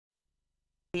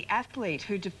The athlete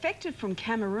who defected from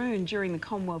Cameroon during the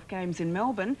Commonwealth Games in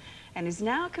Melbourne and is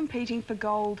now competing for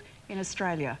gold in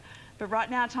Australia. But right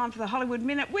now, time for the Hollywood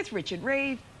Minute with Richard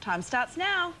Reid. Time starts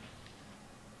now.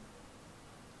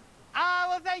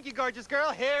 Well, thank you, gorgeous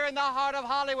girl. Here in the heart of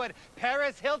Hollywood,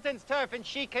 Paris Hilton's turf, and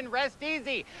she can rest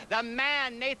easy. The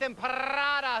man, Nathan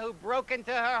Prada, who broke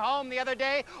into her home the other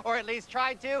day, or at least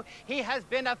tried to, he has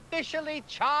been officially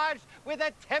charged with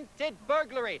attempted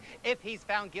burglary. If he's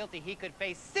found guilty, he could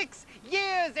face 6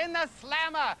 years in the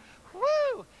slammer.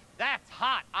 Woo! That's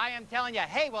hot, I am telling you.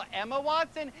 Hey, well, Emma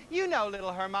Watson, you know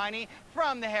little Hermione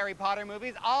from the Harry Potter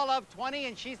movies, all of 20,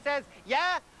 and she says,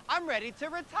 yeah, I'm ready to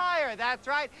retire. That's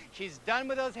right. She's done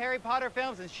with those Harry Potter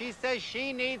films, and she says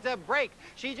she needs a break.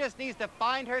 She just needs to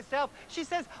find herself. She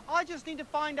says, I just need to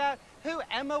find out who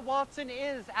Emma Watson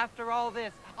is after all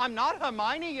this. I'm not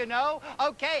Hermione, you know.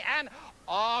 Okay, and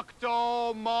Octomom,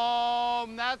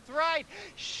 that's right.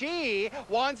 She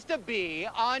wants to be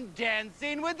on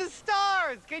Dancing with the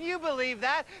Stars. Can you believe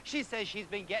that? She says she's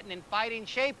been getting in fighting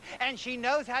shape and she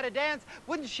knows how to dance.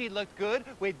 Wouldn't she look good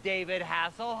with David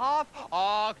Hasselhoff?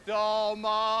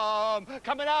 Octomom.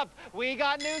 Coming up, we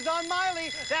got news on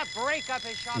Miley. That breakup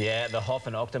is shocking. Yeah, the Hoff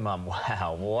and Octomom.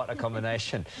 Wow, what a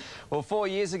combination. Well, 4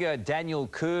 years ago, Daniel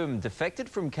Koum defected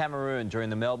from Cameroon during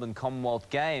the Melbourne Commonwealth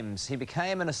Games. He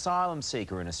became an asylum seeker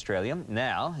in Australia.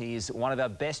 Now he's one of our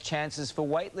best chances for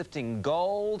weightlifting,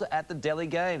 gold at the Delhi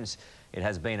Games. It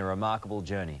has been a remarkable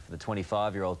journey for the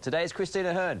 25-year-old. Today's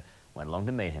Christina Hearn went along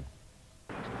to meet him.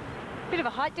 Bit of a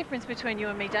height difference between you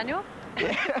and me, Daniel.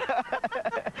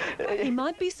 He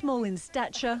might be small in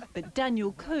stature, but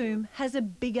Daniel Koum has a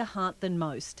bigger heart than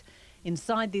most.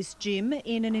 Inside this gym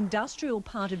in an industrial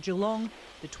part of Geelong,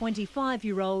 the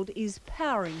 25-year-old is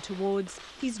powering towards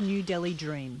his New Delhi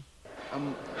dream.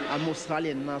 I'm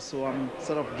Australian now, so I'm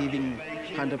sort of giving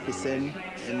 100%,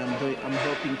 and I'm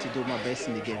hoping to do my best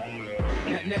in the game.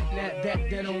 That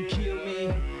don't kill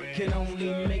me, can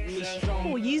only make me strong.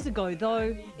 4 years ago,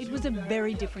 though, it was a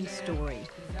very different story.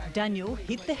 Daniel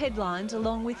hit the headlines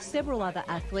along with several other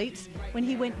athletes when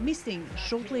he went missing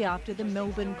shortly after the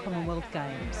Melbourne Commonwealth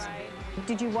Games.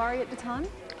 Did you worry at the time?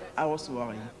 I was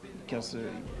worried because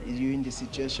you're in the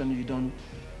situation, you don't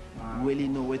really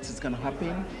know what is going to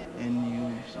happen, and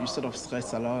you sort of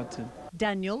stress a lot.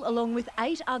 Daniel, along with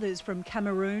 8 others from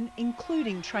Cameroon,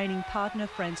 including training partner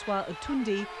Francois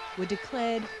Otundi, were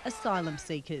declared asylum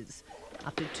seekers.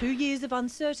 After 2 years of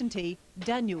uncertainty,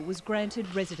 Daniel was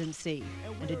granted residency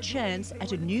and a chance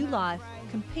at a new life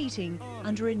competing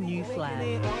under a new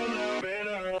flag.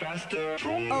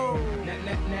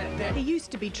 He used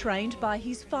to be trained by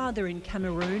his father in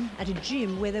Cameroon at a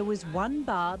gym where there was one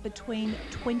bar between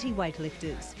 20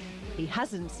 weightlifters. He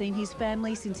hasn't seen his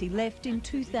family since he left in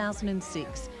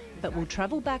 2006, but will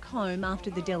travel back home after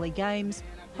the Delhi Games,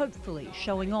 hopefully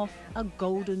showing off a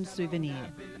golden souvenir.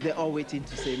 They're all waiting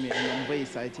to see me, and I'm very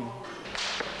excited.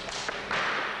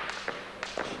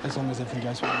 As long as everything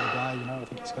goes for the guy, you know, I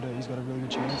think he's got a really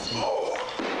good chance.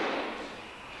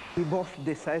 We both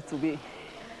decided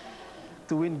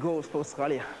to win goals for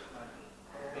Australia,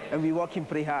 and we're working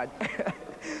pretty hard.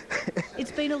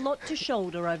 It's been a lot to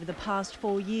shoulder over the past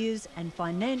 4 years, and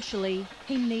financially,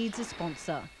 he needs a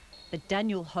sponsor. But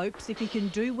Daniel hopes if he can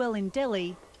do well in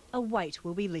Delhi, a weight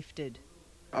will be lifted.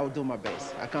 I'll do my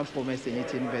best. I can't promise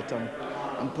anything, but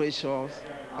I'm pretty sure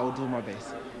I'll do my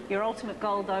best. Your ultimate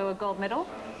goal, though, a gold medal?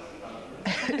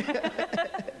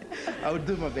 I'll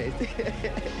do my best.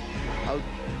 I'll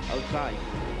try.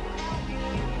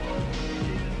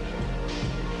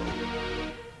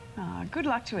 Good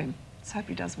luck to him. Let's hope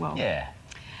he does well. Yeah.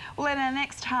 Well, in our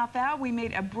next half hour, we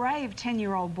meet a brave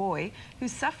 10-year-old boy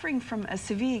who's suffering from a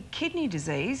severe kidney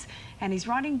disease, and he's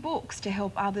writing books to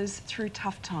help others through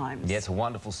tough times. Yeah, it's a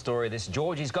wonderful story, this.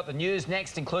 Georgie's got the news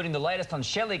next, including the latest on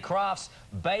Shelley Craft's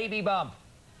baby bump.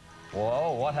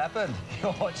 Whoa, what happened?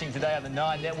 You're watching today on the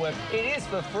 9 Network. It is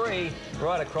for free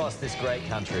right across this great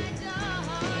country.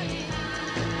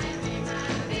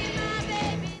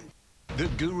 The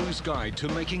Guru's Guide to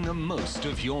Making the Most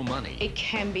of Your Money. It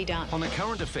can be done. On A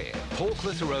Current Affair, Paul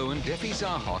Clitheroe and Defi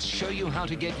Zahos show you how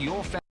to get your family